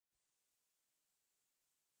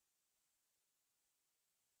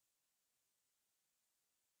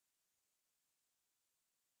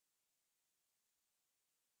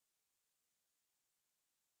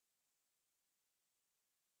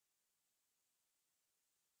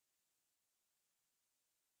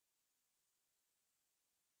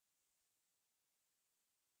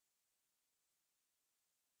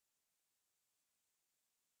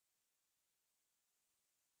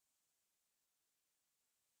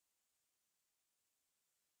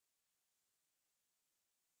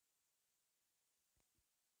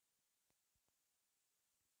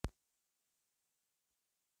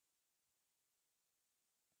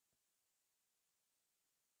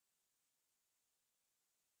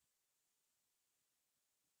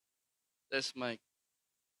Test mic.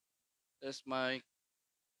 Test mic.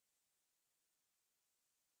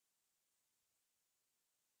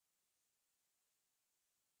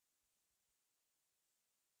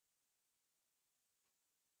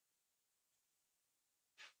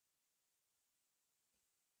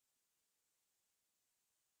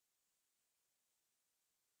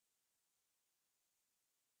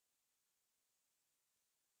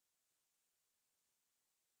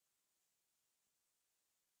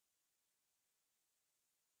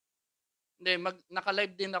 Hindi,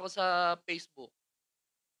 naka-live din ako sa Facebook.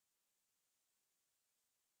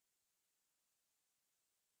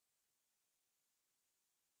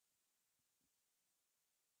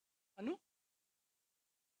 Ano?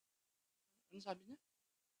 Ano sabi niya?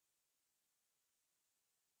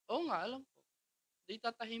 Oo nga, alam ko. Di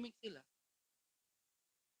tatahimik sila.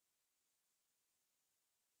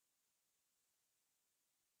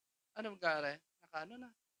 Ano mag-aaral? Naka-ano na?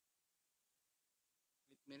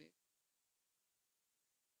 Wait a minute.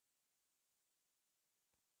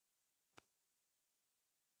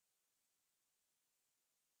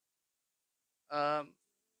 Um,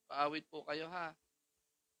 paawit po kayo ha.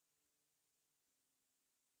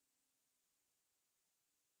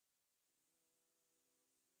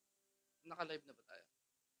 Naka-live na ba tayo?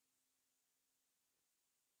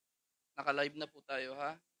 Naka-live na po tayo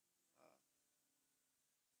ha.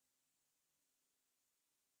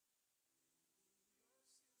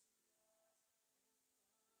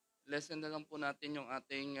 Lesson na lang po natin yung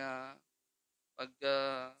ating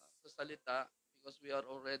pagsasalita because we are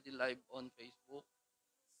already live on Facebook.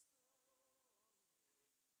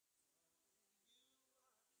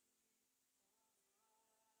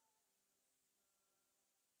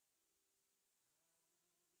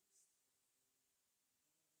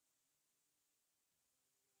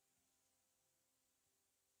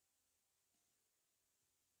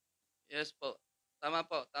 Yes po. Tama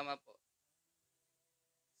po, tama po.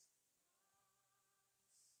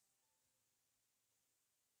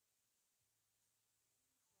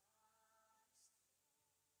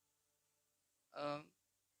 Um,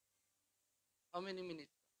 how many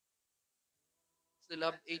minutes? Still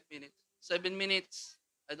have 8 minutes. 7 minutes.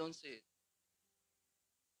 I don't see it.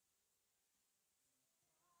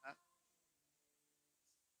 Huh?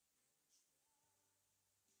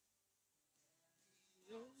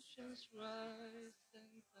 The oceans rise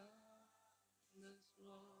and thunders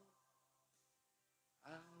roll.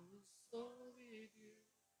 I will soar with you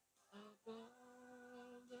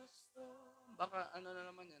above the storm. Baka ano na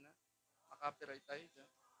naman yan ha? Makapiright tayo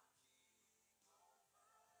dyan.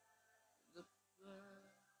 The-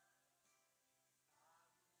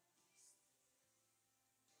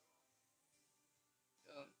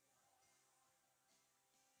 Yun.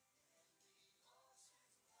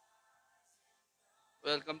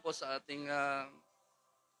 Welcome po sa ating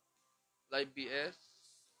live BS,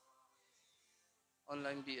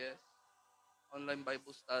 online BS, online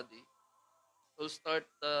Bible study. We'll start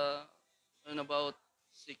in about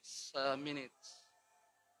 6 minutes.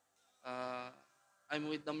 Uh, I'm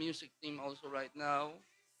with the music team also right now.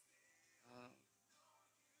 Uh,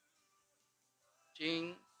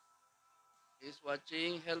 Ching is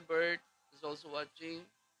watching. Helbert is also watching.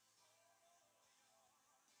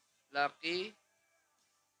 Lucky,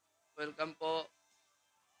 welcome po.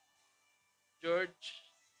 George,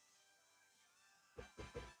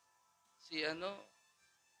 si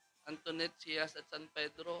Antoinette Sias at San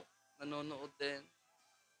Pedro, nanonood din.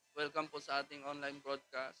 Welcome po sa ating online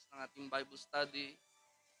broadcast ng ating Bible study.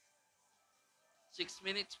 6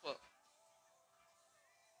 minutes po.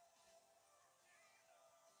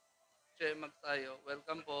 Che Magsayo,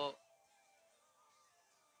 welcome po.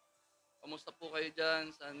 Kamusta po kayo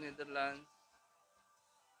dyan sa Netherlands?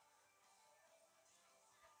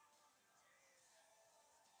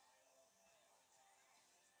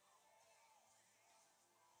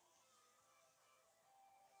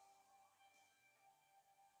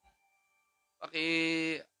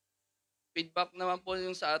 Feedback naman po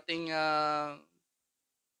yung sa ating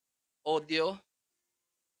audio.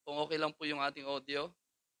 Kung okay lang po yung ating audio.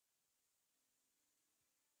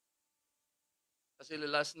 Kasi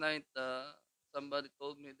last night, somebody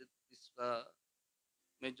told me that this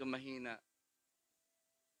medyo mahina.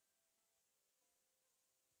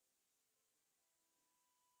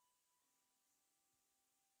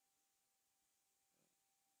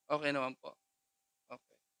 Okay naman po.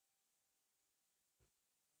 Okay.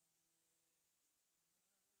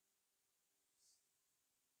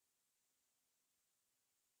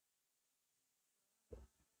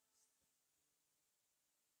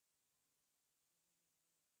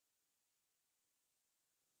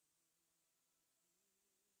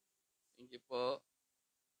 Thank Thank you po.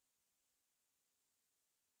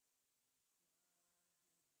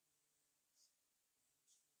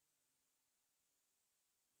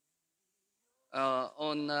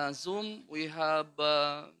 On Zoom, we have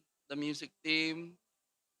the music team.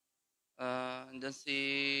 Andyan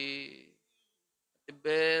si Ate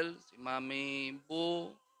Bel, si Mami Bu,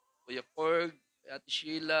 Kuya Korg, si Ate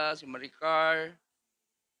Sheila, si Maricar,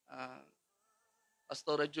 uh,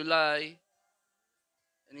 Pastora July,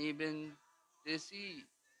 and even Jessie.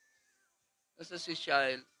 Nasa si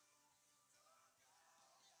Shail,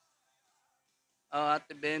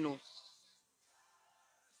 Ate Venus,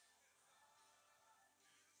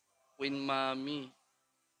 Queen Mami.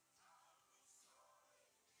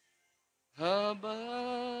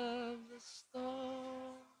 Above the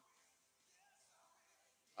storm.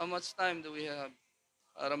 How much time do we have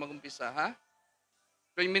para mag-umpisa, ha?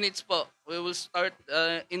 3 minutes po. We will start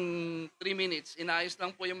in 3 minutes. Inaayos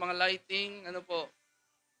lang po yung mga lighting. Ano po?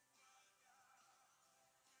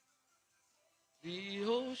 The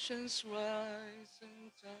oceans rise and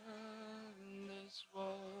thunders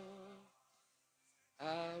roar.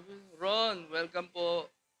 I will... Ron, welcome po.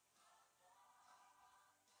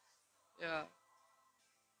 Yeah.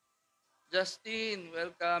 Justin,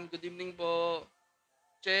 welcome. Good evening po.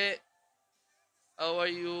 Che, how are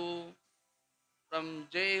you? From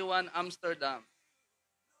JA1 Amsterdam.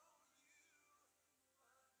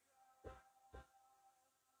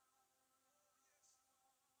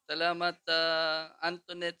 Salamat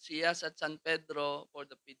Antoinette Sias at San Pedro for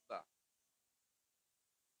the feedback.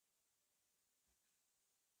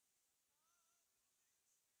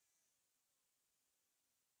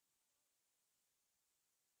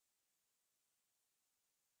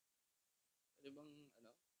 Pwede bang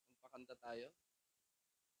magpakanta tayo?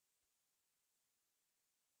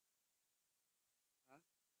 Ha?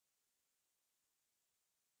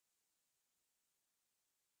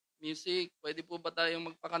 Music, pwede po ba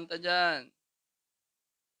tayong magpakanta dyan?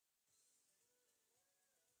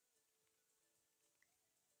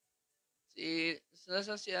 Si,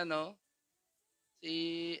 nasa si si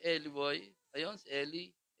Ellie Boy. Ayun, si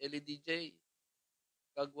Ellie. Ellie DJ.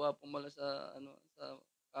 Kagwapo mala sa, sa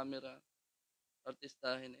camera.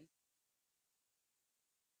 Artistahin eh.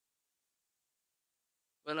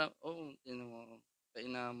 Wala, tinan mo.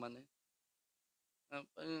 Kainaman eh. Ah,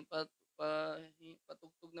 pa, pa, pa,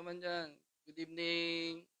 patugtog naman dyan. Good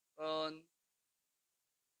evening, Ron.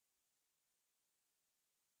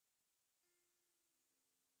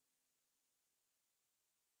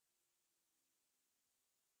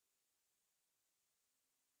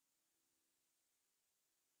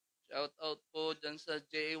 Shout out po dyan sa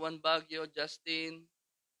JA1 Baguio, Justin.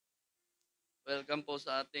 Welcome po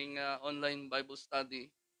sa ating online Bible study.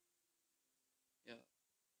 Yeah.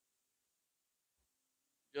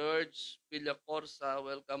 George Villacorsa,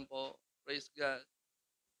 welcome po. Praise God.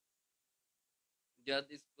 God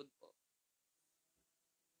is good po.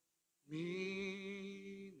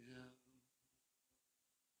 Me now.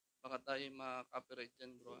 Baka tayo ma-copyright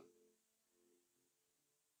dyan, bro.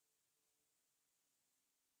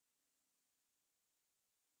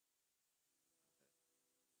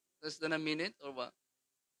 Less than a minute or what?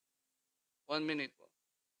 1 minute po.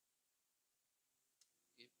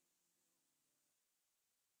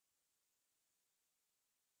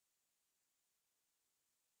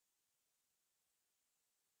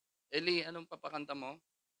 Eli, anong papakanta mo?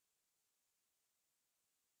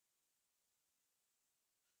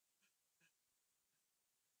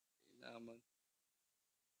 Naman.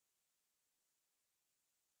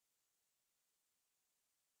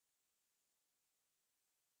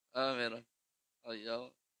 Meron.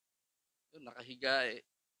 Ayaw. Yun, nakahiga eh.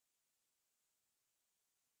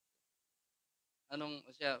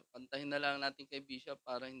 Siya, pantahin na lang natin kay Bishop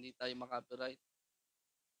para hindi tayo makopyright.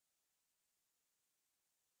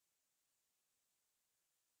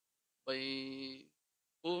 Bay,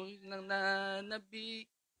 Uy, nang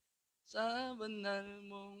nanabik sa banal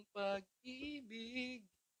mong pag-ibig.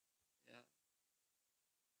 Yeah.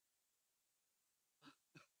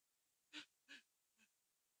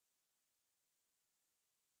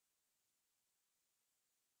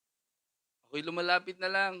 Ako'y lumalapit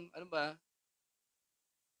na lang. Ano ba?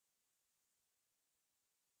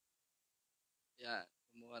 Yan.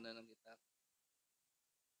 Kumuha na ng gitar.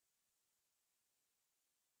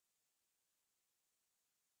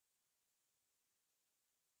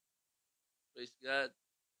 Praise God.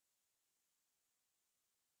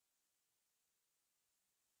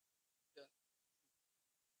 Yeah.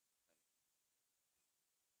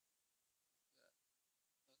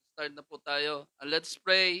 Start na po tayo. Let's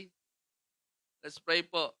pray. Let's pray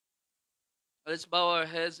po. Let's bow our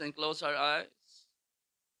heads and close our eyes.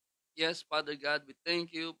 Yes, Father God, we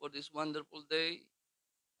thank you for this wonderful day.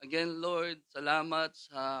 Again, Lord, salamat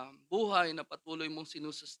sa buhay na patuloy mong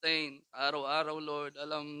sinusustain sa araw-araw, Lord.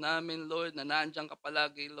 Alam namin, Lord, na naandyan ka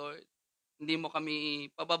palagi, Lord. Hindi mo kami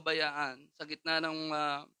pababayaan sa gitna ng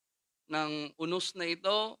unos na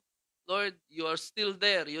ito. Lord, you are still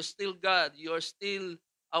there. You're still God. You are still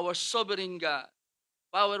our sovereign God.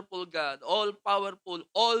 Powerful God, all-powerful,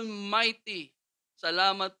 almighty.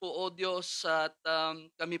 Salamat po, O Diyos, at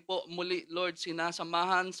kami po muli, Lord,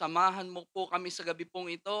 samahan mo po kami sa gabi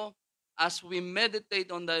pong ito as we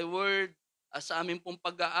meditate on Thy Word, sa aming pong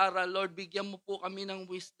pag-aaral, Lord, bigyan mo po kami ng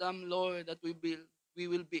wisdom, Lord, that we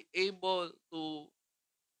will be able to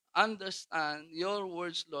understand your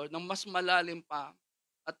words, Lord, ng mas malalim pa.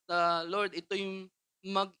 At Lord, ito yung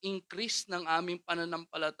mag-increase ng aming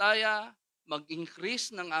pananampalataya,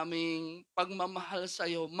 mag-increase ng aming pagmamahal sa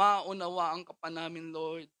iyo, maunawaan ka pa namin,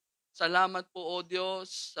 Lord. Salamat po, O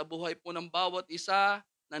Diyos, sa buhay po ng bawat isa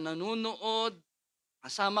na nanunood.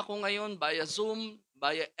 Kasama ko ngayon via Zoom,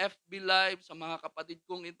 via FB Live, sa mga kapatid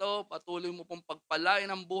kong ito. Patuloy mo pong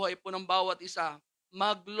pagpalain ang buhay po ng bawat isa.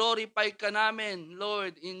 Mag-glorify ka namin,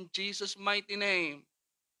 Lord, in Jesus' mighty name.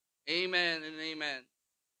 Amen and amen.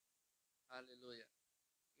 Hallelujah.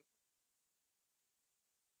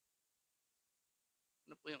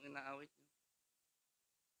 Ano po yung inaawit niyo?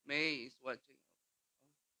 May is watching.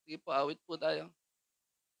 Sige po, awit po tayo.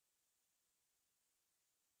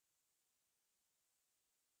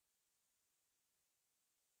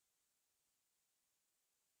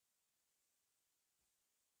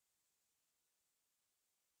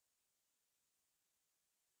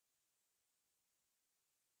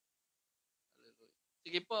 Hallelujah.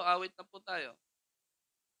 Sige po, awit na po tayo.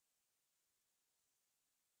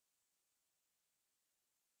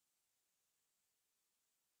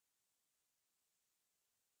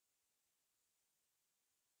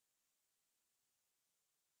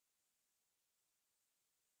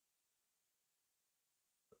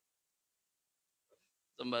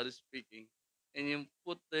 Somebody speaking. And you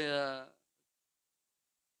put the,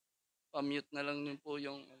 pa-mute na lang yun po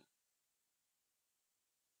yung,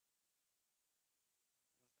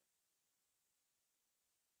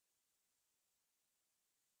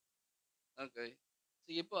 okay.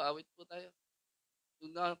 Sige po, awit po tayo.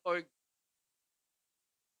 Do not forget.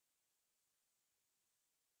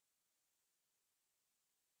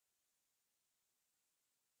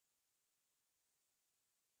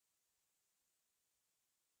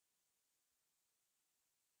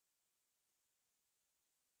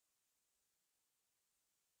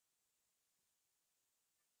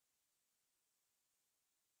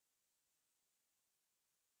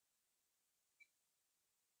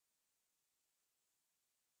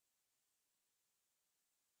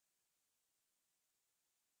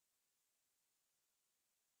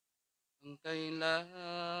 Ang kailangan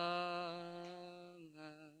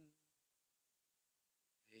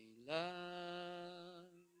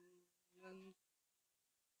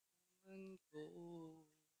ko,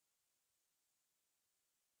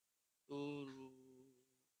 turuan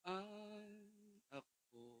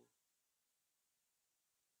ako,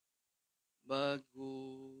 baguhin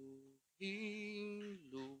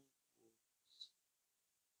lubos,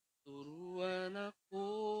 turuan ako,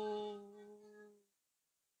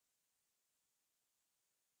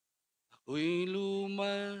 ako'y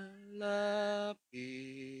lumalapit,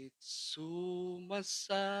 sumasamo,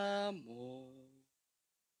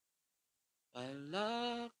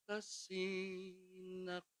 palakasin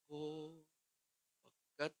ako,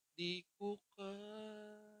 pagkat di ko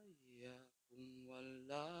kaya kung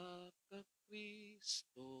wala ka,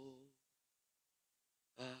 Kristo.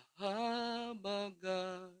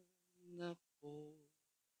 Hahabagan ako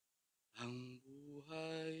ang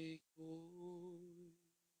buhay ko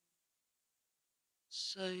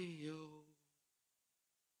sa iyo,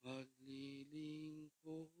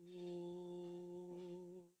 maglilingkod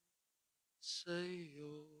sa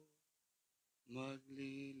iyo,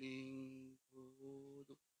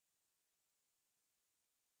 maglilingkod.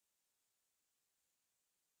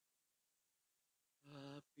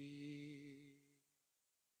 Happy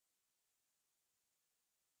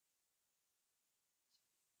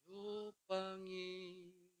o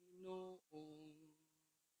Panginoon,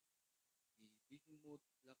 ibig mo't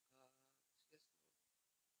lakas. Yes, Lord.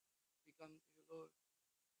 We come to you, Lord,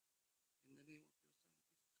 in the name of your Son,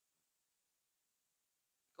 Jesus.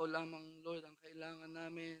 Ikaw lamang, Lord, ang kailangan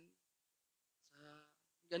namin sa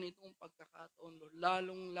ganitong pagkakataon, Lord.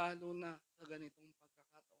 Lalong-lalo na sa ganitong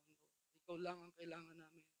pagkakataon, Lord. Ikaw lang ang kailangan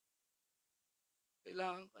namin.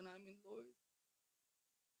 Kailangan ka namin, Lord.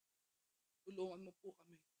 tulungan mo po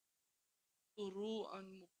kami.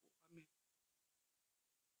 Turuan mo po kami.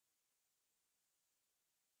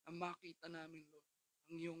 Na makita namin, Lord,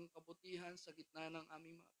 ang iyong kabutihan sa gitna ng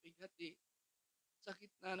aming mga bighati, sa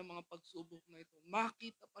gitna ng mga pagsubok na ito.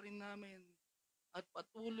 Makita pa rin namin at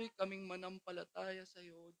patuloy kaming manampalataya sa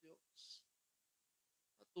iyo, O Diyos.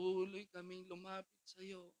 Patuloy kaming lumapit sa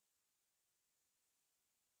iyo.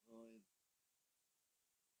 Lord,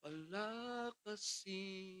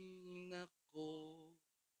 palakasin ako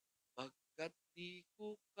pagkat di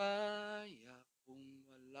ko kaya kung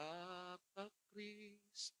wala ka,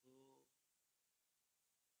 Kristo.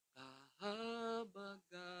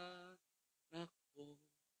 Kahabagan ako,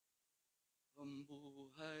 ang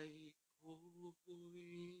buhay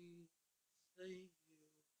ko'y sa iyo.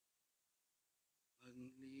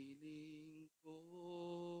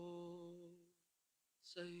 Maglilingkod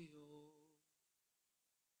sa iyo.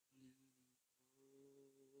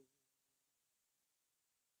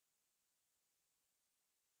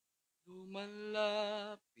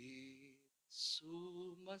 Lumalapit,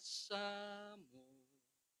 sumasamo,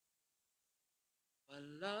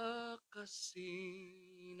 palakasin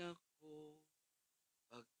ako,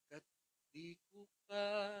 pagkat di ko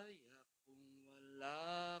kaya kung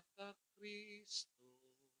wala ka, Kristo.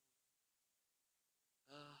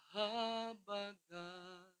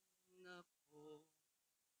 Kahabagan ako,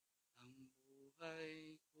 ang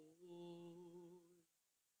buhay ko'y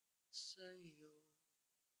sa iyo.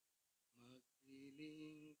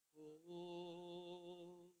 Maglilingkod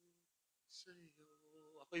sa iyo.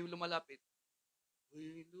 Ako yung lumalapit.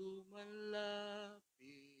 Ako'y lumalapit,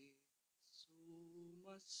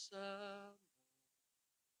 sumasamo.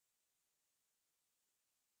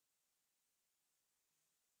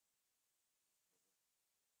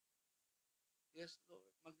 Yes,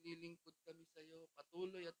 Lord, maglilingkod kami sa iyo.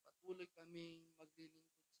 Patuloy at patuloy kami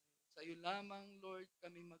maglilingkod sa iyo. Sa iyo lamang, Lord,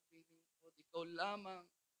 kami maglilingkod. Ikaw lamang,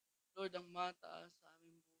 Lord, ang mataas sa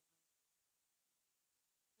aming buhay.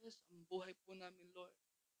 Yes, ang buhay po namin, Lord,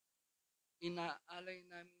 inaalay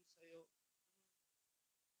namin sa iyo.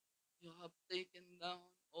 You have taken down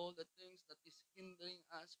all the things that is hindering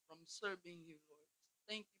us from serving you, Lord.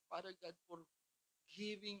 Thank you, Father God, for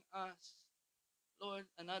giving us, Lord,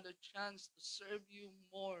 another chance to serve you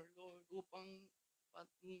more, Lord, upang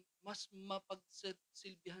mas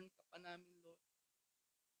mapagsilbihan ka pa namin, Lord.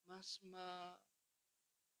 Mas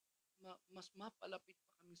mapalapit pa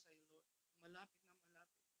kami sa iyo, Lord. Malapit na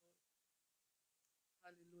malapit, Lord.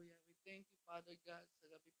 Hallelujah. We thank you, Father God, sa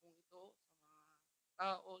gabi pong ito, sa mga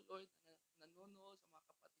tao, Lord, na nanonood, sa mga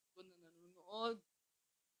kapatid ko na nanonood,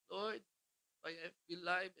 Lord, by FB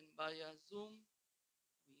Live and via Zoom.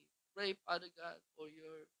 We pray, Father God, for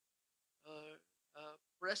your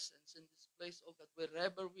presence in this place, oh God.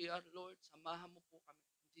 Wherever we are, Lord, samahan mo po kami.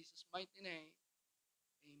 In Jesus' mighty name,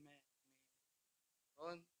 amen.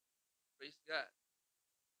 Amen. Praise God.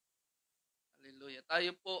 Hallelujah.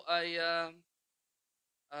 Tayo po ay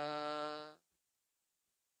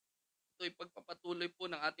ito'y pagpapatuloy po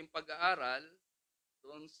ng ating pag-aaral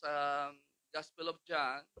doon sa Gospel of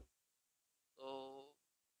John. So,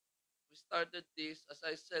 we started this, as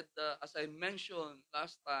I said, as I mentioned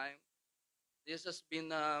last time, this has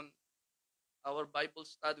been our Bible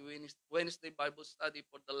study, Wednesday Bible study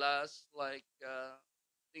for the last, I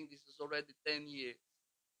think this is already 10 years.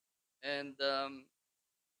 And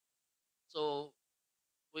so,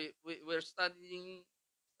 we're studying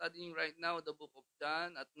right now the book of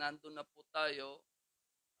John, at nandun na po tayo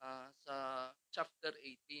sa chapter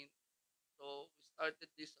 18. So, we started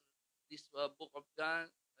this book of John,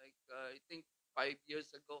 I think 5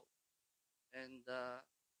 years ago. And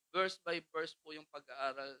verse by verse po yung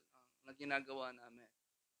pag-aaral na ginagawa namin.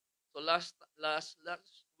 So last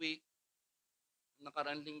week,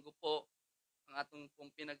 nakarang linggo po, ang atong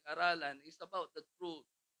pong pinag-aralan is about the truth.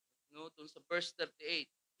 No, dun sa verse 38.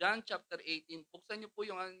 John chapter 18. Buksan niyo po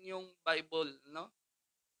yung Bible, no?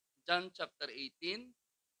 John chapter 18,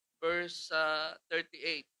 verse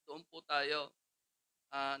 38. Doon po tayo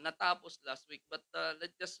natapos last week. But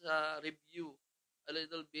let's just review a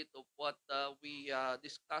little bit of what we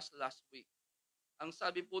discussed last week. Ang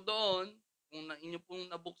sabi po doon, kung inyo pong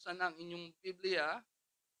nabuksan ng inyong Biblia,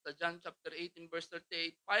 sa John chapter 18, verse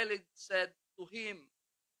 38, Pilate said to him,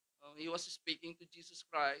 he was speaking to Jesus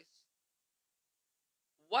Christ,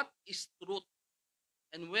 "What is truth?"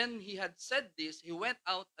 And when he had said this, he went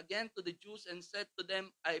out again to the Jews and said to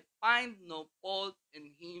them, "I find no fault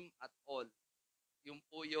in him at all." Yung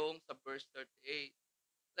po yung sa verse 38.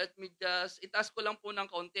 Let me just, itaas ko lang po ng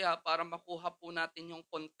kaunti para makuha po natin yung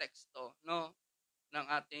konteksto, no, ng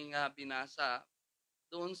ating binasa.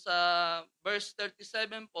 Doon sa verse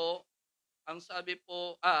 37 po, ang sabi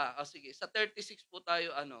po, sige, sa 36 po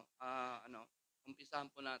tayo, umpisahan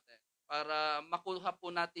po natin. Para makuha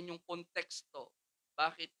po natin yung konteksto.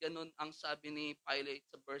 Bakit ganun ang sabi ni Pilate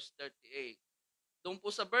sa verse 38. Doon po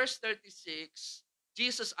sa verse 36,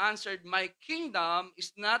 Jesus answered, "My kingdom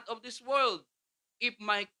is not of this world. If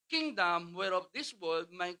my kingdom were of this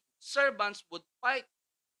world, my servants would fight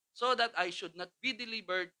so that I should not be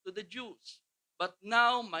delivered to the Jews. But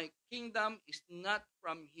now my kingdom is not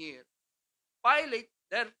from here." Pilate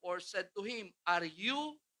therefore said to him, "Are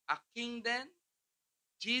you a king then?"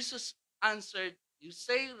 Jesus answered, "You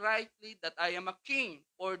say rightly that I am a king.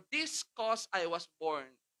 For this cause I was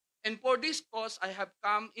born, and for this cause I have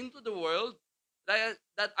come into the world,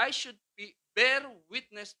 that I should bear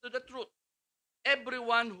witness to the truth.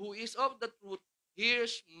 Everyone who is of the truth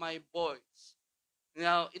hears my voice."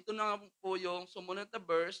 Now, ito na po yung sumunod na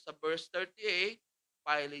verse, sa verse 38,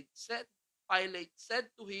 Pilate said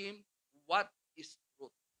to him, "What is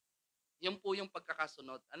truth?" Yan po yung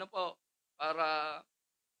pagkakasunod. Ano po? Para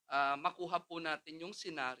makuha po natin yung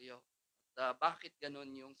senaryo. Bakit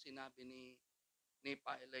ganun yung sinabi ni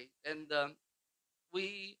Pilate. And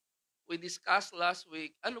we discussed last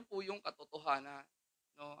week, ano po yung katotohanan.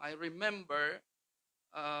 No, I remember,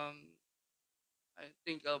 um, I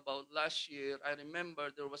think about last year, I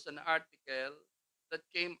remember there was an article that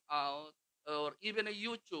came out, or even a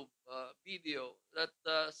YouTube video that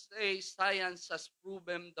says science has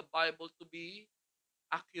proven the Bible to be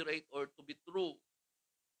accurate or to be true,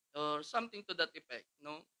 or something to that effect,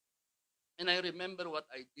 no? And I remember what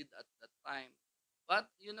I did at that time.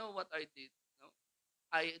 But you know what I did? No?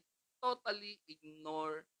 I totally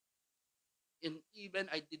ignore, and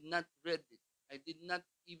even I did not read it. I did not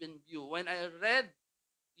even view. When I read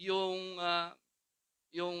yung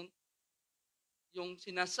yung yung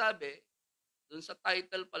sinasabi dun sa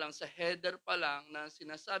title pa lang, sa header pa lang na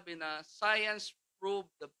sinasabi na science prove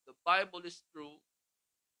the Bible is true,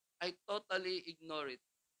 I totally ignore it.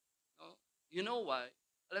 No? You know why?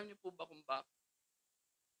 Alam niyo po ba kung bakit?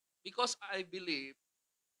 Because I believe,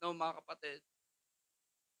 no, mga kapatid,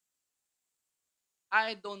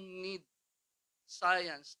 I don't need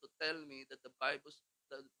science to tell me that the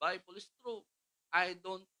Bible is true. I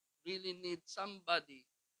don't really need somebody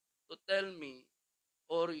to tell me,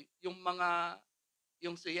 or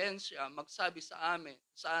yung siyensya magsabi sa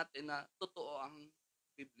atin na totoo ang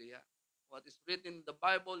Biblia. What is written in the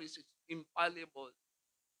Bible is infallible,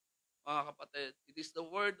 mga kapatid. It is the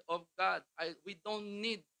word of God. We don't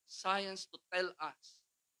need science to tell us.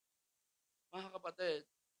 Mga kapatid,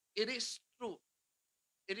 it is true.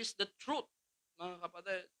 It is the truth, mga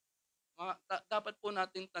kapatid. Dapat po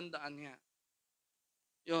natin tandaan yan.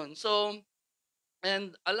 Yun. So,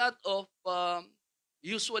 and a lot of,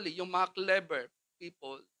 usually, yung mga clever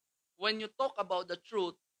people, when you talk about the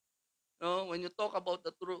truth, no, when you talk about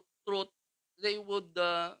the truth, they would,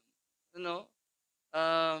 you know,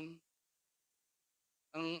 um,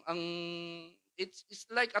 ang it's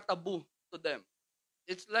like a taboo to them.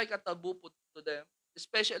 It's like a taboo to them,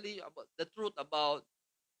 especially about the truth about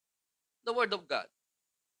the Word of God.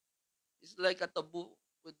 It's like a taboo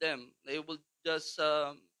with them. They will just,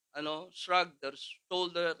 shrug their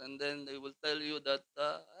shoulder, and then they will tell you that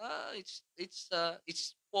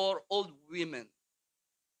it's for old women.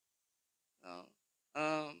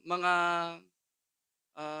 Mga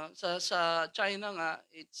sa China nga,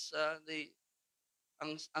 it's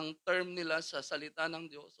ang term nila sa salita ng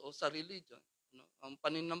Diyos o sa religion, no, ang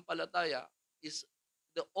pananampalataya is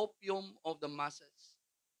the opium of the masses.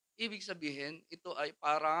 Ibig sabihin, ito ay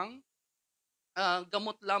parang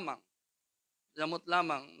gamot lamang. Gamot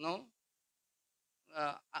lamang, no?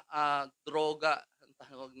 Droga ang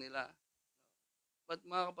tawag nila. But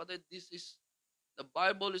mga kapatid, the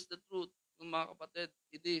Bible is the truth. Mga kapatid,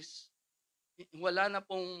 it is. Wala na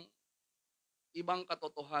pong ibang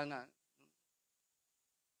katotohanan.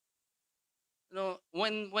 You know,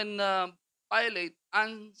 when Pilate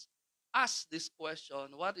asked this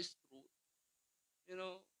question, what is truth? You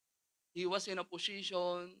know, he was in a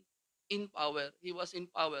position, in power. He was in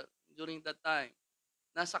power during that time.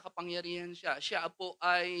 Nasa kapangyarihan siya. Siya po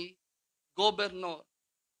ay governor.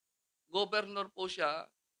 Governor po siya.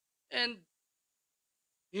 And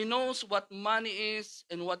he knows what money is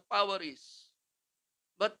and what power is.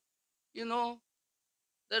 But, you know,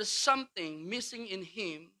 there's something missing in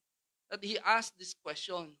him that he asked this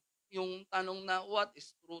question. Yung tanong na, what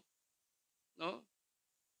is truth? No?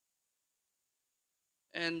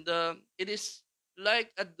 And it is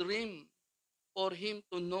like a dream for him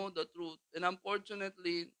to know the truth. And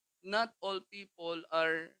unfortunately, not all people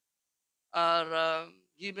are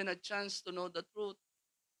given a chance to know the truth.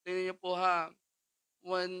 Tingnan niyo po ha,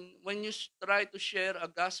 when you try to share a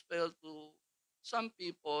gospel to some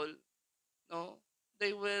people, no,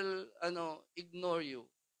 they will ignore you.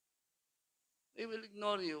 They will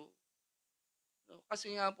ignore you. No?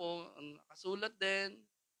 Kasi nga po, ang nakasulat din,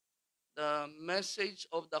 the message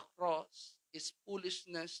of the cross is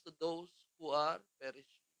foolishness to those who are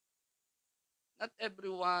perishing. Not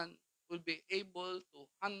everyone will be able to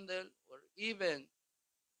handle or even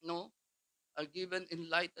no are given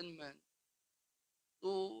enlightenment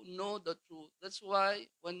to know the truth. That's why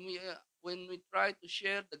when we try to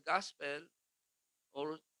share the gospel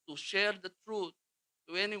or to share the truth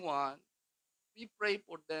to anyone, we pray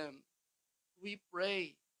for them. We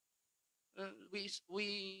pray.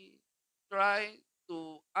 We try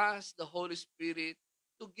to ask the Holy Spirit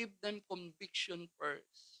to give them conviction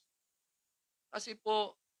first. Kasi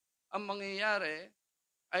po ang mangyayari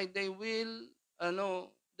ay they will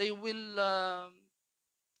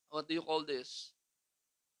what do you call this?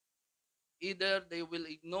 Either they will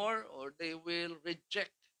ignore or they will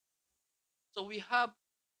reject. So we have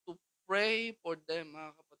to pray for them,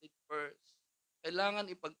 mga kapatid, first. Kailangan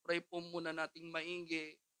ipag-pray po muna nating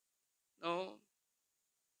maigi. No?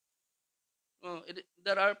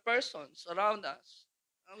 There are persons around us.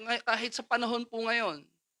 Kahit sa panahon po ngayon,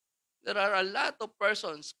 there are a lot of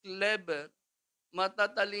persons, clever,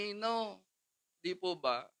 matatalino, di po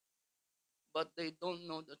ba? But they don't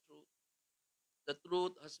know the truth. The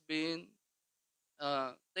truth has been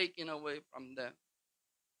taken away from them.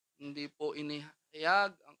 Hindi po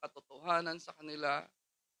inihayag ang katotohanan sa kanila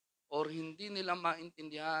or hindi nila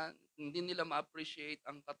maintindihan, hindi nila ma-appreciate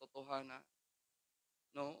ang katotohanan.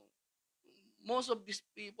 No? Most of these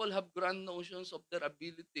people have grand notions of their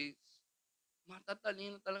abilities.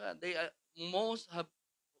 Matatalino talaga.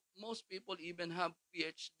 Most people even have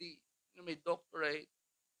PhD, may doctorate,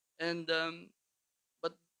 and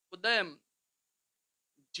but for them,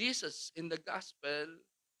 Jesus in the gospel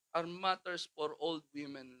are matters for old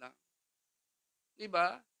women lang.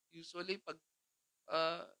 Diba? Usually pag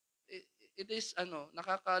uh, it is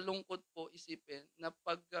nakakalungkot po isipin na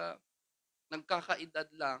pag nagkakaedad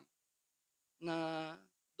lang na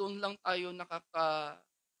doon lang tayo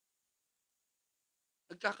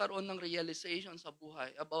nagkakaroon ng realization sa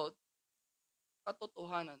buhay about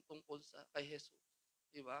katotohanan tungkol kay Jesus.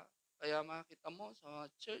 Diba? Kaya makita mo sa mga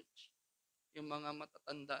church, yung mga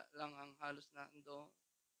matatanda lang ang halos nandoon.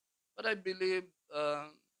 But I believe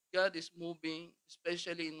God is moving,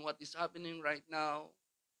 especially in what is happening right now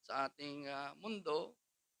sa ating mundo.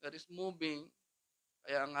 God is moving.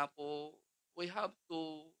 Kaya nga po, we have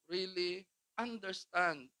to really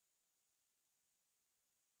understand.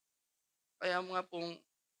 Kaya nga po,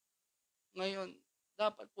 ngayon,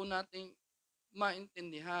 dapat po nating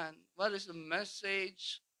maintindihan what is the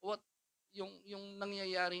message, what yung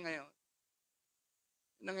nangyayari ngayon.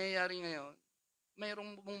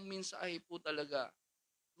 Mayroong pong mensahe po talaga.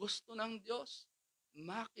 Gusto ng Diyos,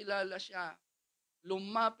 makilala siya,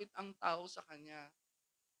 lumapit ang tao sa Kanya.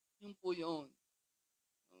 Yun po yun.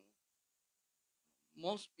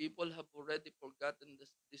 Most people have already forgotten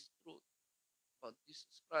this truth about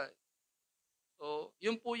Jesus Christ. So,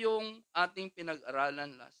 yun po yung ating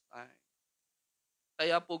pinag-aralan last time.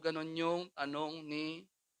 Kaya po ganun yung tanong ni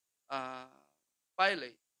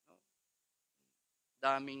Pilate. No?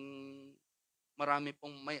 Marami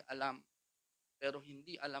pong may alam, pero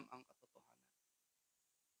hindi alam ang katotohanan.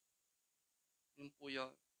 Yun po yun.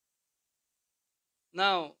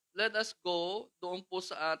 Now, let us go doon po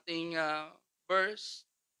sa ating verse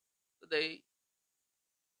today.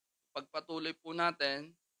 Pagpatuloy po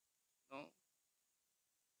natin, no?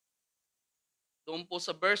 Doon po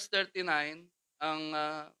sa verse 39, ang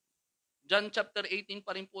John chapter 18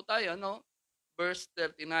 pa rin po tayo, no? Verse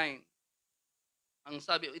 39. Ang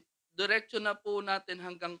sabi, diretso na po natin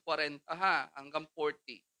hanggang 40 hanggang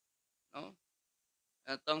 40, no?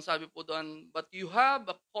 At ang sabi po doon, but you have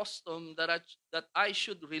a custom that I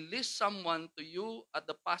should release someone to you at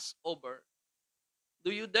the Passover. Do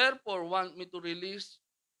you therefore want me to release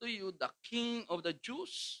to you the King of the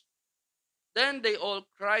Jews? Then they all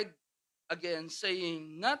cried again,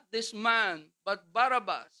 saying, not this man, but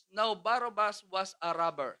Barabbas. Now Barabbas was a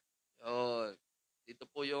robber. Yun. Dito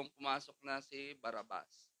po yung pumasok na si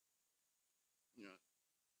Barabbas. Yun.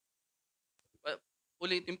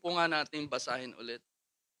 Ulitin po nga natin, basahin ulit.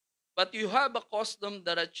 But you have a custom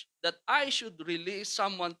that I should release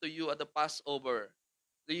someone to you at the Passover.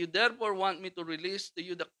 Do you therefore want me to release to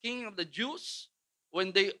you the King of the Jews?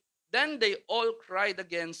 Then they all cried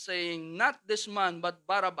again, saying, not this man, but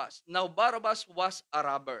Barabbas. Now Barabbas was a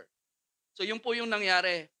robber. So yun po yung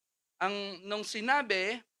nangyari. Nung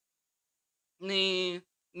sinabi ni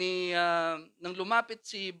nang lumapit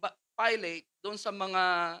si Pilate doon sa mga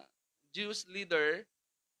Jews leader,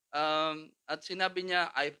 at sinabi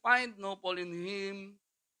niya, I find no fault in him,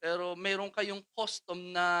 pero meron kayong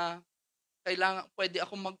custom na kailangan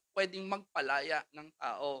pwedeng magpalaya ng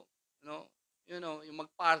tao, no? Yung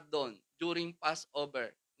mag-pardon during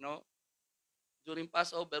Passover, no? During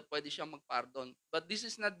Passover, pwede siyang mag-pardon. But this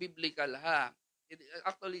is not biblical, ha?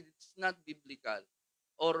 Actually, it's not biblical.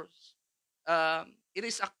 Or it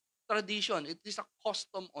is a tradition. It is a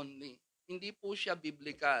custom only. Hindi po siya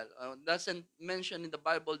biblical. Doesn't mention in the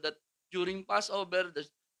Bible that during Passover,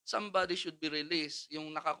 somebody should be released.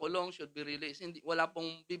 Yung nakakulong should be released. Hindi, wala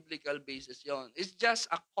pong biblical basis yon. It's just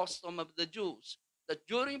a custom of the Jews. That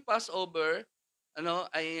during Passover,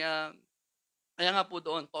 kaya nga po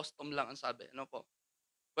doon, custom lang ang sabi. Ano po?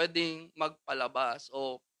 Pwedeng magpalabas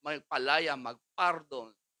o magpalaya,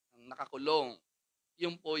 magpardon ng nakakulong.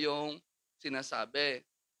 Yun po yung sinasabi.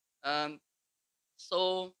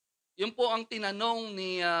 So, yun po ang tinanong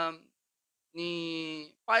ni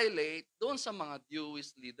Pilate doon sa mga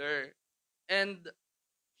Jewish leader. And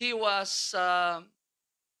he was,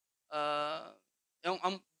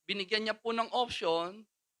 ang binigyan niya po ng option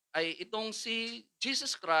ay itong si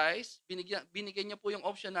Jesus Christ, binigyan niya po yung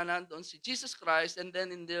option na nandoon si Jesus Christ, and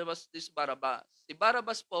then there was this Barabbas. Si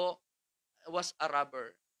Barabbas po was a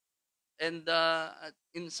robber. And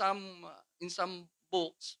in some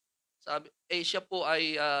books, siya po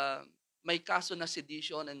ay may kaso na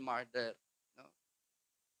sedition and murder. No?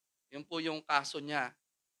 Yun po yung kaso niya.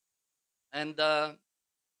 And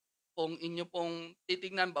kung inyo pong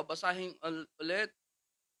titignan, babasahin ulit,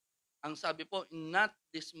 ang sabi po, not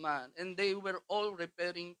this man. And they were all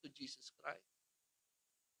referring to Jesus Christ.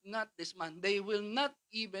 Not this man. They will not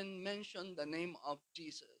even mention the name of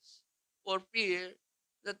Jesus for fear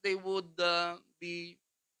that they would be,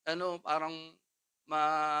 parang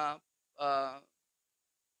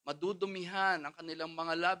madudumihan ang kanilang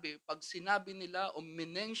mga labi pag sinabi nila o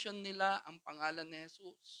minention nila ang pangalan ni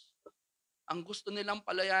Jesus. Ang gusto nilang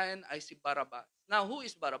palayain ay si Barabbas. Now, who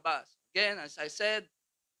is Barabbas? Again, as I said,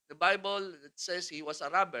 the Bible, it says he was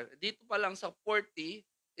a robber. Dito pa lang sa 40,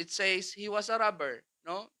 it says he was a robber,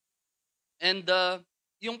 no? And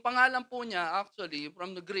yung pangalan po niya, actually,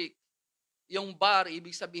 from the Greek, yung bar,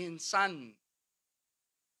 ibig sabihin son.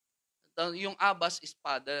 Yung Abbas is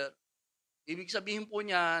father. Ibig sabihin po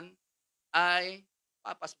niyan ay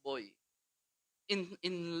papa's boy. In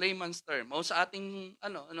layman's term. O sa ating,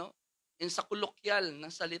 sa kolokyal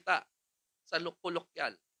na salita, sa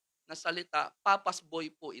kolokyal na salita, papa's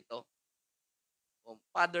boy po ito. O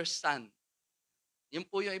father's son. Yun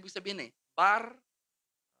po yung ibig sabihin Bar,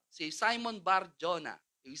 si Simon Bar Jonah.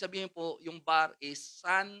 Ibig sabihin po, yung Bar is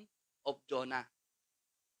son of Jonah.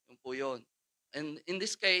 Yun po yun. And in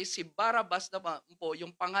this case, si Barabbas naman po,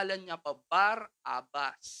 yung pangalan niya pa,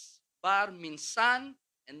 Bar-Abbas. Bar means son,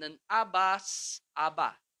 and then Abbas,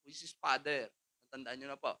 Abba, which is father. Natandaan nyo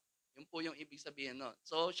na po. Yun po yung ibig sabihin nun.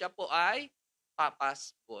 So, siya po ay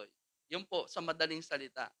papa's boy. Yun po, sa madaling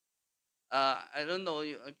salita. I don't know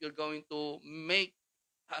if you're going to make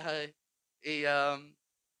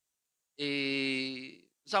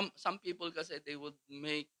some people kasi they would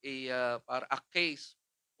make a case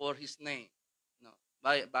for his name. No?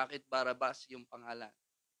 Bakit Barabbas yung pangalan?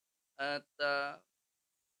 At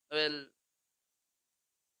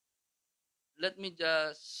let me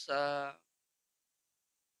just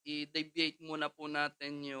i-deviate muna po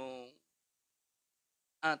natin yung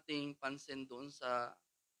ating pansin doon sa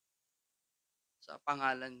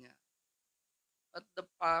pangalan niya. At the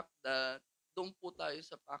fact that doon po tayo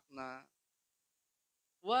sa fact na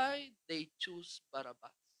why they choose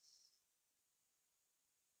Barabbas.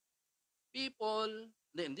 People,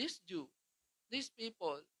 these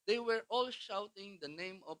people, they were all shouting the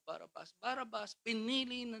name of Barabbas. Barabbas,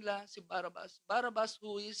 pinili nila si Barabbas. Barabbas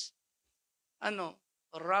who is, a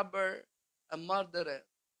robber, a murderer.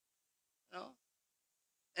 No?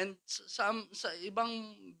 And sa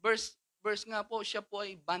ibang verse nga po, siya po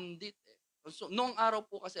ay bandit. So, noong araw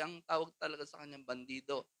po kasi ang tawag talaga sa kanyang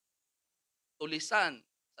bandido. Tulisan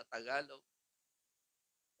sa Tagalog.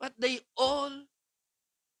 But they all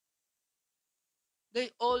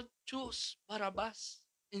choose Barabbas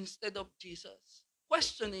instead of Jesus.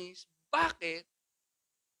 Question is, bakit?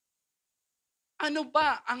 Ano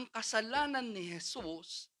ba ang kasalanan ni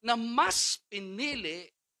Jesus na mas pinili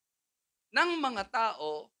ng mga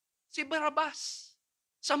tao si Barabbas?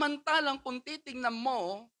 Samantalang kung titingnan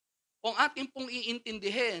mo, kung ating pong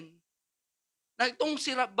iintindihin, na itong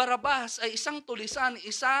si Barabbas ay isang tulisan,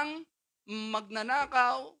 isang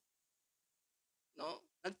magnanakaw, no?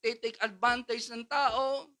 Nagte-take advantage ng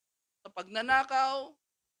tao sa pagnanakaw,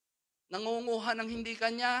 nangunguha ng hindi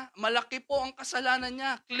kanya, malaki po ang kasalanan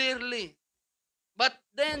niya, clearly. But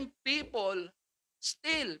then people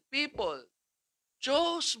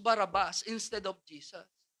chose Barabbas instead of Jesus.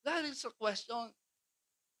 That is a question.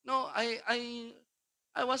 No, I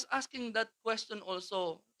was asking that question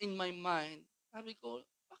also in my mind. Sabi ko,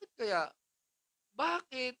 bakit kaya?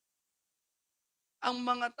 Bakit ang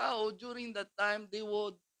mga tao during that time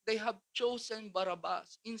they have chosen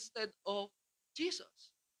Barabbas instead of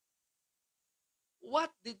Jesus?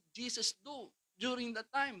 What did Jesus do during that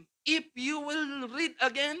time? If you will read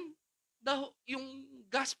again yung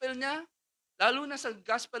gospel niya, lalo na sa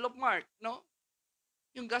Gospel of Mark, no?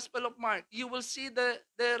 Yung Gospel of Mark, you will see the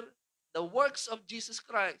works of Jesus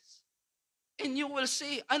Christ. And you will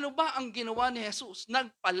see, ano ba ang ginawa ni Jesus?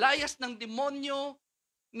 Nagpalayas ng demonyo,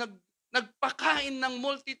 nagpakain ng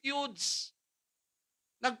multitudes,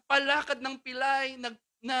 nagpalakad ng pilay,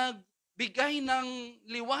 nagbigay ng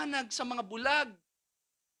liwanag sa mga bulag.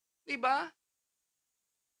 Diba?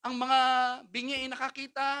 Ang mga bingi ay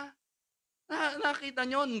nakakita, nakita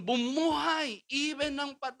nyo, bumuhay, even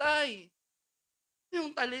ng patay.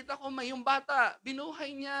 Yung Talita ko, yung bata,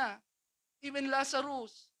 binuhay niya. Even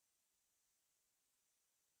Lazarus.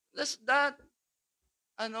 Does that,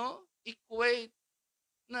 equate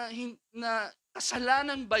na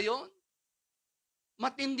kasalanan ba yon?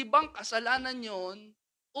 Matindi bang kasalanan yon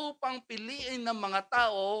upang piliin ng mga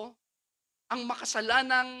tao ang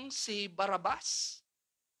makasalanang si Barabbas?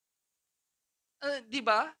 Di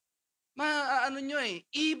ba?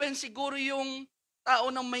 Even siguro yung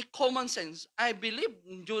tao ng may common sense. I believe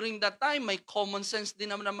during that time, may common sense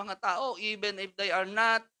din naman ng mga tao, even if they are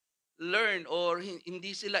not learned or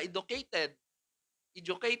hindi sila educated.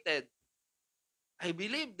 I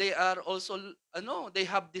believe they are also, they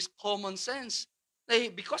have this common sense.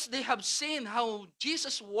 Because they have seen how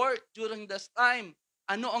Jesus worked during this time.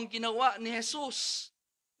 Ano ang ginawa ni Jesus?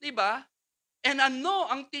 Di ba? And ano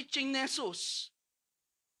ang teaching ni Jesus?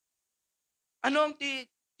 Ano ang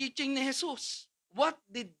teaching ni Jesus? What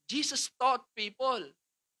did Jesus taught people?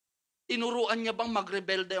 Tinuruan niya bang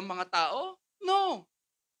magrebelde ang mga tao? No.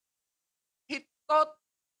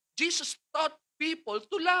 Jesus taught people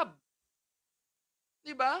to love.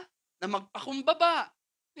 Diba? Na magpakumbaba.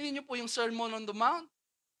 Hindi niyo po yung Sermon on the Mount.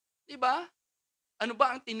 Diba? Ano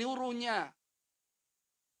ba ang tinuro niya?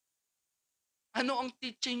 Ano ang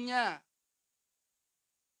teaching niya?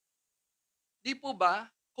 Di po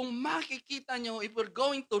ba? Kung makikita nyo, if we're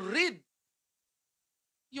going to read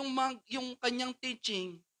yung kanyang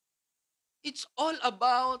teaching, it's all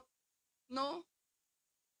about,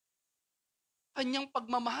 kanyang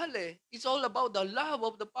pagmamahal eh. It's all about the love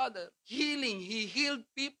of the Father. Healing. He healed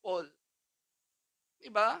people.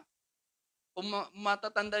 Diba? Kung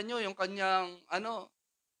matatanda nyo yung kanyang,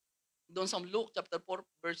 doon sa Luke chapter 4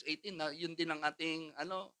 verse 18, na yun din ang ating,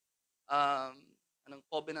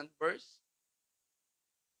 covenant verse.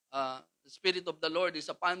 The Spirit of the Lord is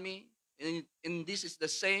upon me. And this is the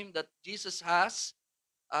same that Jesus has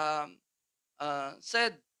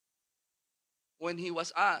said when he was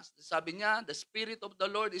asked. Sabi niya, the Spirit of the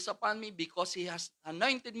Lord is upon me because He has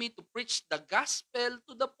anointed me to preach the gospel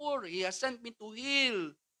to the poor. He has sent me to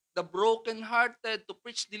heal the brokenhearted, to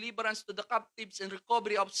preach deliverance to the captives and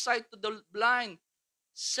recovery of sight to the blind,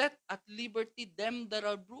 set at liberty them that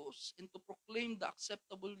are bruised, and to proclaim the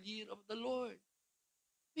acceptable year of the Lord.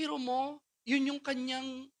 Pero yun yung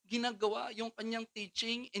kanyang ginagawa, yung kanyang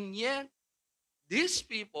teaching, and yet, these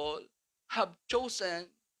people have chosen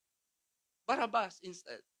Barabbas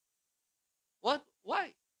instead. What?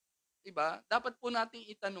 Why? Diba? Dapat po nating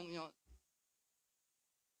itanong yon.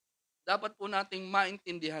 Dapat po nating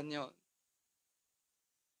maintindihan yon.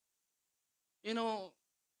 Nung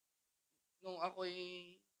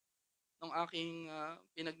aking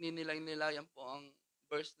pinagninilayan po ang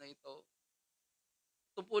verse na ito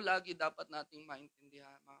po lagi dapat nating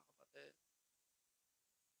maintindihan, mga kapatid.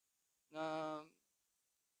 Na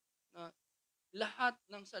lahat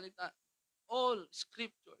ng salita, all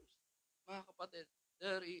scriptures, mga kapatid,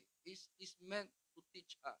 there is meant to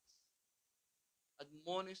teach us,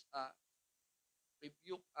 admonish us,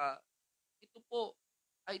 rebuke us. Ito po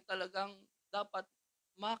ay talagang dapat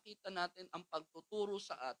makita natin ang pagtuturo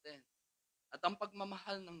sa atin at ang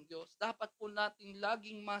pagmamahal ng Diyos. Dapat po natin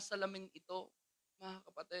laging masalamin ito, mga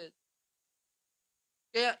kapatid.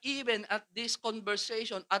 Kaya even at this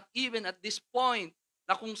conversation, at even at this point,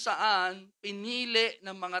 na kung saan pinili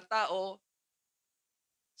ng mga tao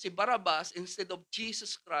si Barabbas instead of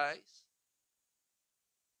Jesus Christ,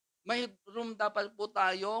 mayroon dapat po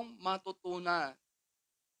tayong matutunan.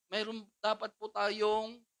 Mayroon dapat po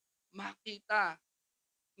tayong makita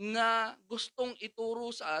na gustong ituro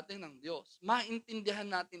sa atin ng Diyos. Maintindihan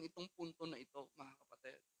natin itong punto na ito, mga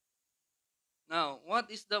kapatid. Now, what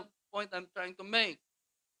is the point I'm trying to make?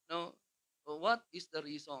 No? So what is the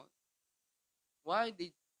reason? Why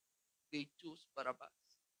did they choose Barabbas?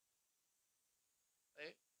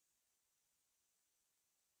 Okay?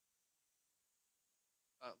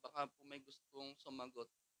 Baka po may gustong sumagot.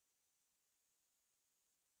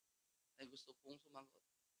 May gusto pong sumagot.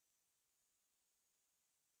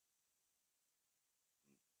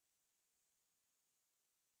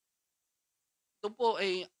 Ito po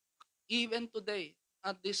ay even today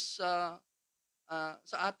at this sa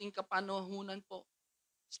ating kapanahunan po,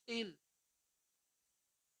 still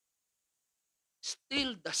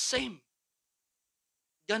the same.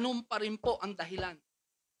 Ganun pa rin po ang dahilan.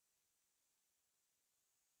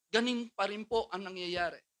 Ganun pa rin po ang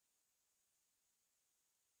nangyayari.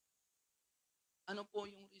 Ano po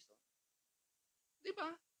yung reason? Di ba?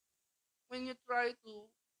 When you try to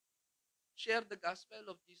share the gospel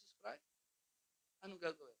of Jesus Christ, ano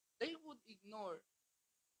gagawin? They would ignore.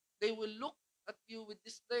 They will look at you with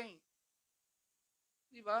disdain.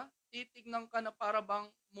 Di ba? Titignan ka na para bang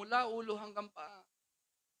mula ulo hanggang paa.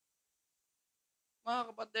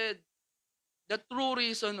 Mga kapatid, the true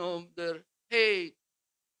reason of their hate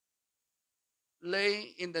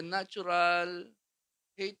lay in the natural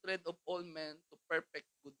hatred of all men to perfect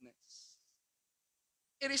goodness.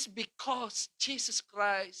 It is because Jesus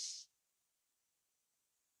Christ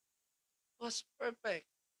was perfect.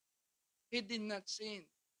 He did not sin.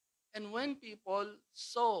 And when people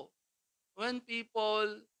saw,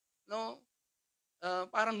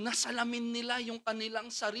 parang nasalamin nila yung kanilang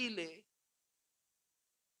sarili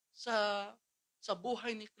sa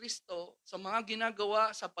buhay ni Kristo, sa mga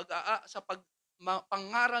ginagawa, sa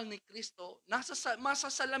pangaral ni Kristo,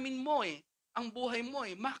 masasalamin mo ang buhay mo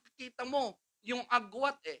makikita mo yung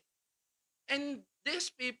agwat And these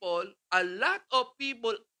people, a lot of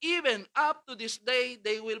people, even up to this day,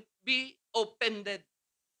 they will be offended.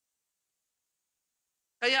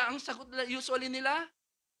 Kaya ang sagot usually nila,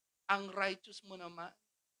 ang righteous mo naman.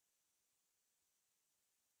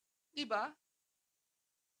 Di ba?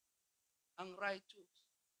 Ang righteous.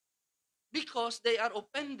 Because they are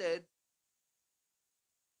offended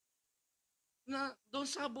na doon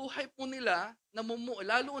sa buhay po nila,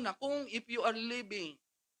 lalo na kung if you are living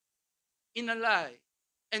in a lie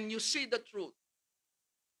and you see the truth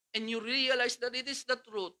and you realize that it is the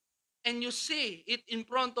truth and you see it in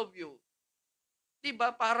front of you,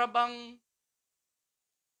 diba, para bang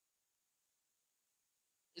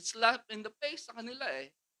it's slap in the face sa kanila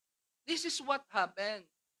This is what happened.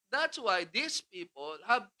 That's why these people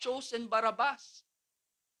have chosen Barabbas.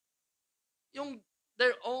 Yung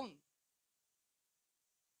their own.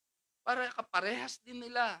 Para kaparehas din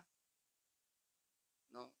nila.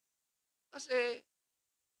 No? Kasi,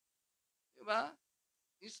 diba?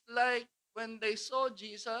 It's like when they saw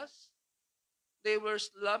Jesus, they were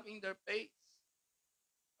slapping their face.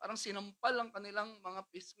 Parang sinampal ang kanilang mga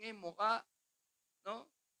pisngi, mukha. No?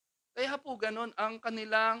 Kaya po ganun ang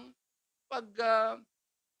kanilang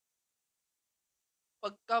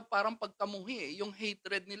parang pagkamuhi, yung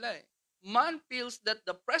hatred nila Man feels that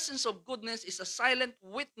the presence of goodness is a silent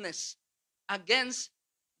witness against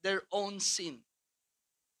their own sin.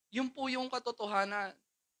 Yun po yung katotohanan.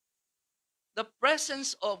 The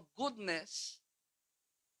presence of goodness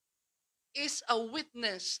is a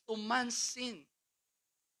witness to man's sin.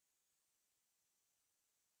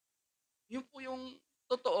 Yun po yung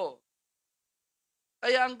totoo.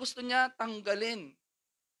 Kaya ang gusto niya tanggalin,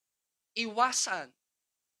 iwasan.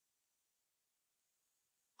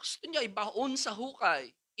 Gusto niya ibaon sa hukay,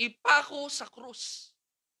 ipako sa krus.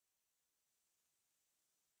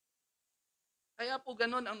 Kaya po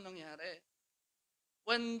ganun ang nangyari.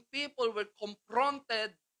 When people were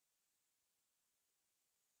confronted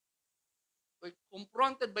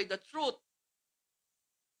by the truth,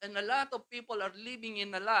 and a lot of people are living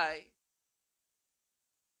in a lie,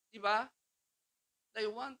 di ba? They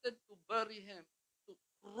wanted to bury him, to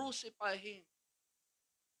crucify him.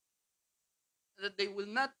 That they will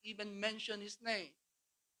not even mention his name.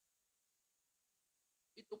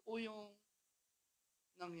 Ito po yung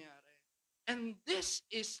nangyari. And this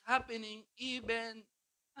is happening even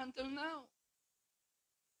until now.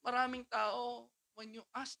 Maraming tao, when you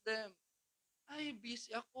ask them, ay, busy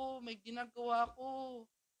ako, may ginagawa ako,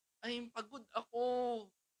 ay, pagod ako,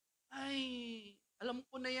 ay, alam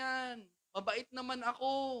ko na yan, mabait naman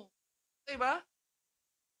ako. Diba?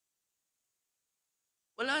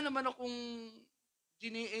 Wala naman akong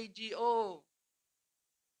GNAGO.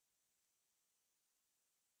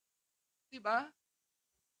 Diba?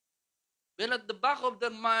 But at the back of their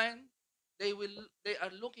mind, they are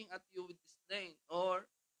looking at you with disdain or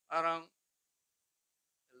parang,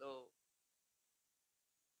 hello,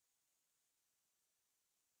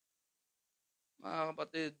 mga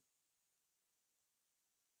kapatid,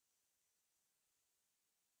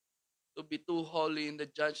 to be too holy in the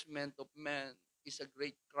judgment of men is a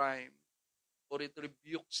great crime, for it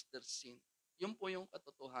rebukes their sin. Yun po yung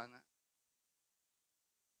katotohanan.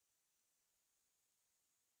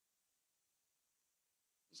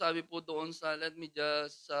 Sabi po doon sa, let me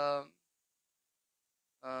just uh,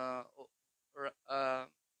 uh,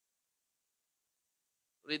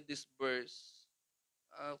 read this verse.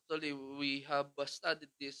 Actually, we have studied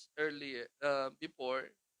this earlier, before,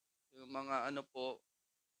 yung mga ano po,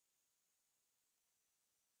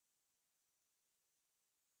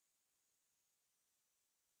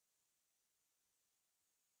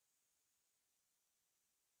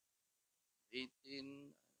 18,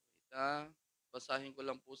 wait, basahin ko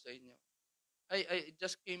lang po sa inyo. It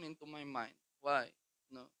just came into my mind. Why?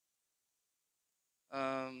 No?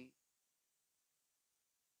 Um,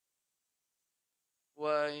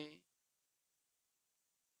 why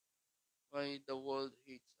the world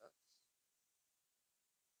hates us?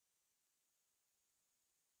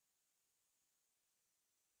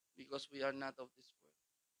 Because we are not of this world.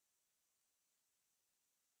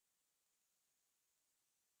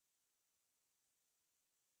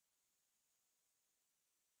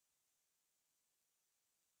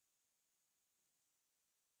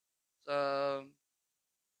 Sa uh,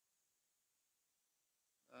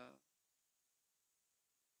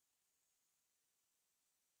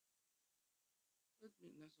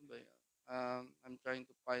 nasan ba yan? I'm trying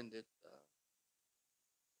to find it.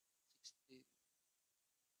 16.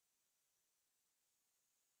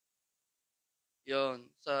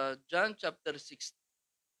 Yon, sa John chapter 6,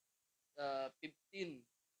 15,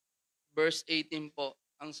 verse 18 po.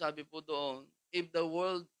 Ang sabi po doon, if the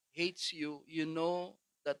world hates you, you know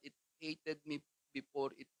that it hated me before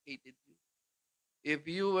it hated you. If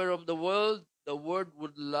you were of the world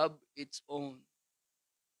would love its own.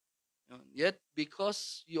 Yet,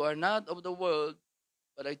 because you are not of the world,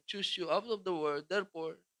 but I choose you out of the world,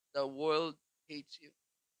 therefore, the world hates you.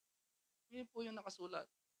 Yun po yung nakasulat.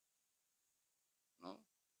 No?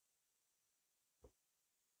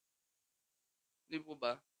 Hindi po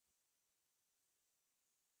ba?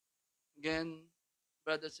 Again,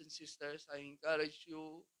 brothers and sisters, I encourage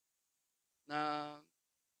you na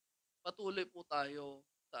patuloy po tayo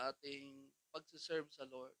sa ating pagsiserve sa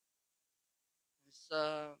Lord.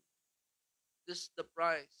 This is the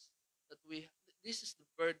price that this is the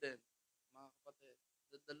burden, mga kapatid,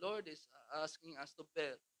 that the Lord is asking us to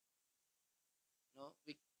bear. No?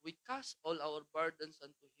 We cast all our burdens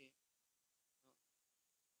unto Him. No?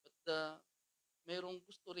 But mayroong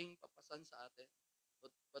gusto ring papasan sa atin.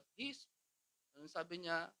 But sabi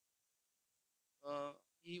niya,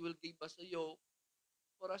 He will give us a yoke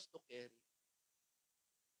for us to carry.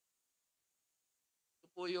 Ito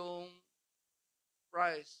po yung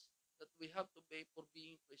price that we have to pay for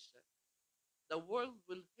being Christian. The world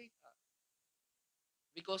will hate us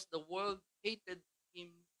because the world hated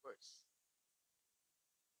Him first.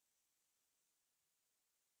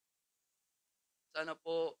 Sana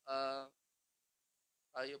po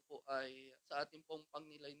tayo po ay sa ating pong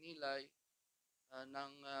pangnilay-nilay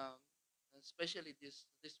especially this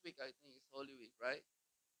week, I think is Holy Week, right?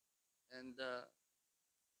 And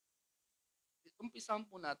umpisahan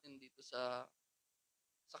po natin dito sa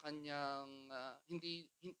kanyang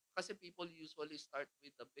kasi people usually start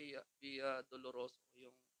with the Via Doloroso,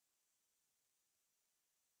 yung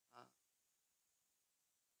uh,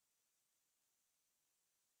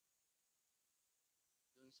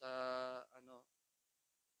 dun sa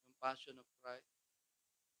yung Passion of Christ.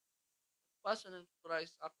 Passion of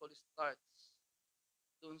Christ actually starts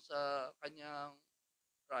dun sa kanyang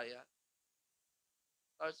trial.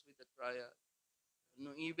 Starts with the trial.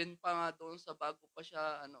 No, even pa nga doon sa bago pa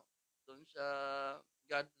siya doon sa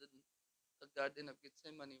Garden of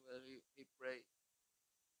Gethsemane where he prayed.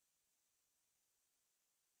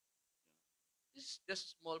 This is just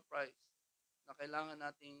a small price na kailangan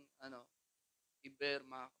nating i-bear,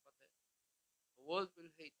 mga kapatid. The world will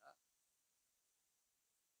hate us.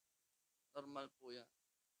 Normal po yan.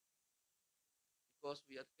 Because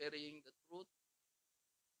we are carrying the truth.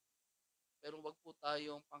 Pero wag po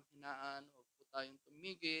tayong panghinaan, wag po tayong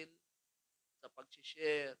tumigil sa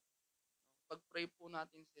pag-share. Pag-pray po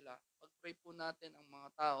natin sila. Pag-pray po natin ang mga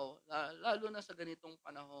tao, lalo na sa ganitong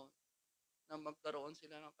panahon, na magkaroon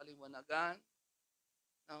sila ng kaliwanagan,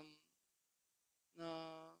 na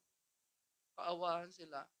kaawaan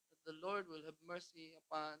sila, that the Lord will have mercy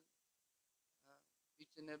upon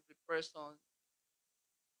each and every person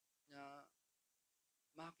na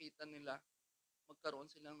makita nila, magkaroon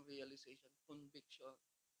silang realization, conviction.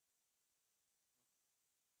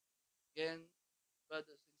 Again,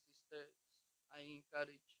 brothers and sisters, I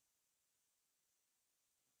encourage you,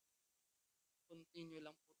 continue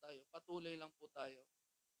lang po tayo, patuloy lang po tayo.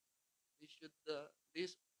 We should,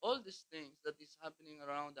 all these things that is happening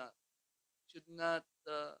around us should not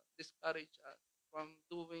discourage us from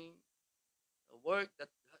doing the work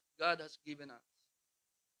that God has given us.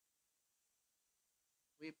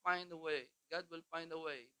 We find a way. God will find a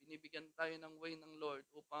way. Binibigyan tayo ng way ng Lord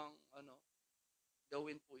upang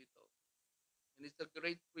gawin po ito. And it's a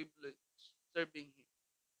great privilege serving Him.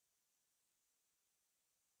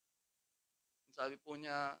 Sabi po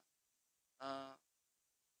niya,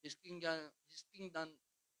 His kingdom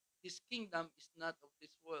is not of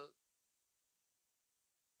this world.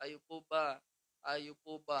 Tayo po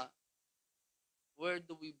ba, where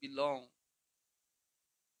do we belong?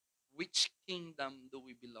 Which kingdom do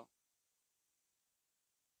we belong?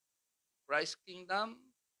 Christ's kingdom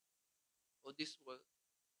or this world?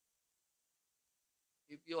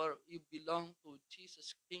 If you belong to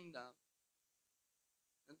Jesus' kingdom,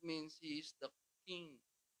 that means He is the King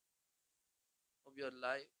of your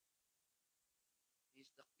life. He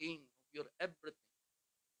is the King of your everything.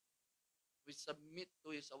 We submit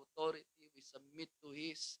to His authority. We submit to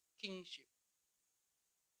His kingship.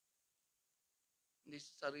 Hindi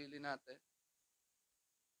sa sarili natin.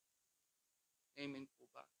 Amen po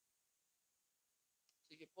ba?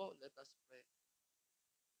 Sige po, let us pray.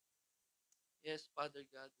 Yes, Father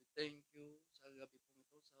God, we thank you sa gabi po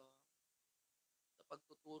ito sa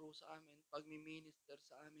pagtuturo sa amin, pagmi-minister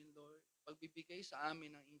sa amin, Lord, pagbibigay sa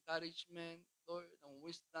amin ng encouragement, Lord, ng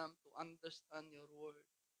wisdom to understand your word.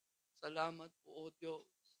 Salamat po, O Diyos,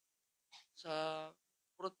 sa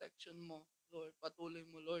protection mo, Lord. Patuloy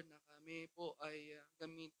mo, Lord, na kami po ay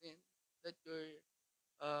gamitin. Let your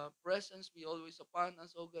presence be always upon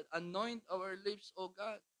us, O God. Anoint our lips, O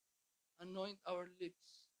God. Anoint our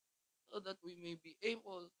lips so that we may be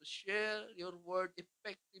able to share your word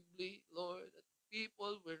effectively, Lord, that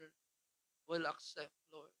people will accept,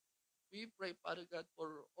 Lord. We pray, Father God,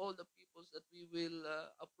 for all the peoples that we will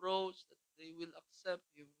approach, that they will accept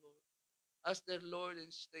you, Lord, as their Lord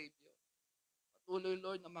and Savior. Patuloy,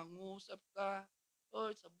 Lord, na mangusap ka,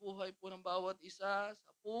 Lord, sa buhay po ng bawat isa,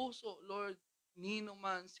 sa puso, Lord, sino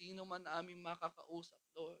man aming makakausap,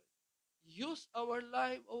 Lord. Use our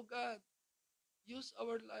life, O God. Use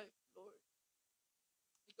our life, Lord.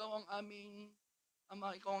 Ikaw ang aming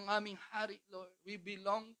Ama, ikaw ang aming hari, Lord. We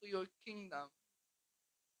belong to your kingdom.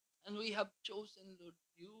 And we have chosen, Lord,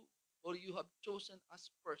 you, or you have chosen us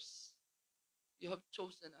first. You have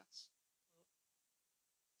chosen us.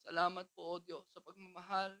 Salamat po, O Diyos, sa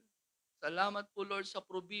pagmamahal. Salamat po, Lord, sa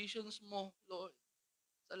provisions mo, Lord.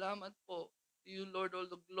 Salamat po. To you, Lord, all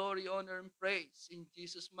the glory, honor, and praise. In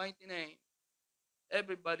Jesus' mighty name.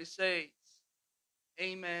 Everybody says,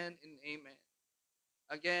 Amen and Amen.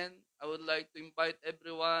 Again, I would like to invite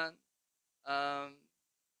everyone sa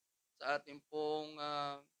ating pong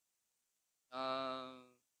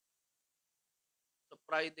sa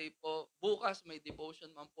Friday po. Bukas may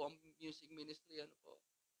devotion man po ang music ministry.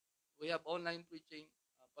 We have online preaching.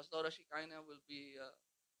 Pastora Shikina will be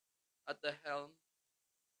at the helm,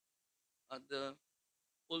 at the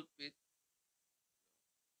pulpit.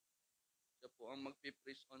 Siya po ang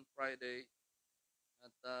mag-preach on Friday.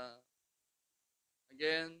 At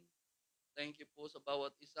again, thank you po sa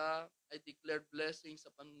bawat isa. I declare blessings sa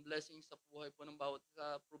buhay po ng bawat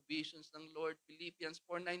isa. Provisions ng Lord. Philippians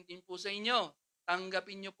 4:19 po sa inyo.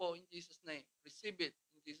 Tanggapin nyo po in Jesus' name. Receive it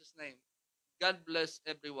in Jesus' name. God bless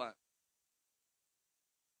everyone.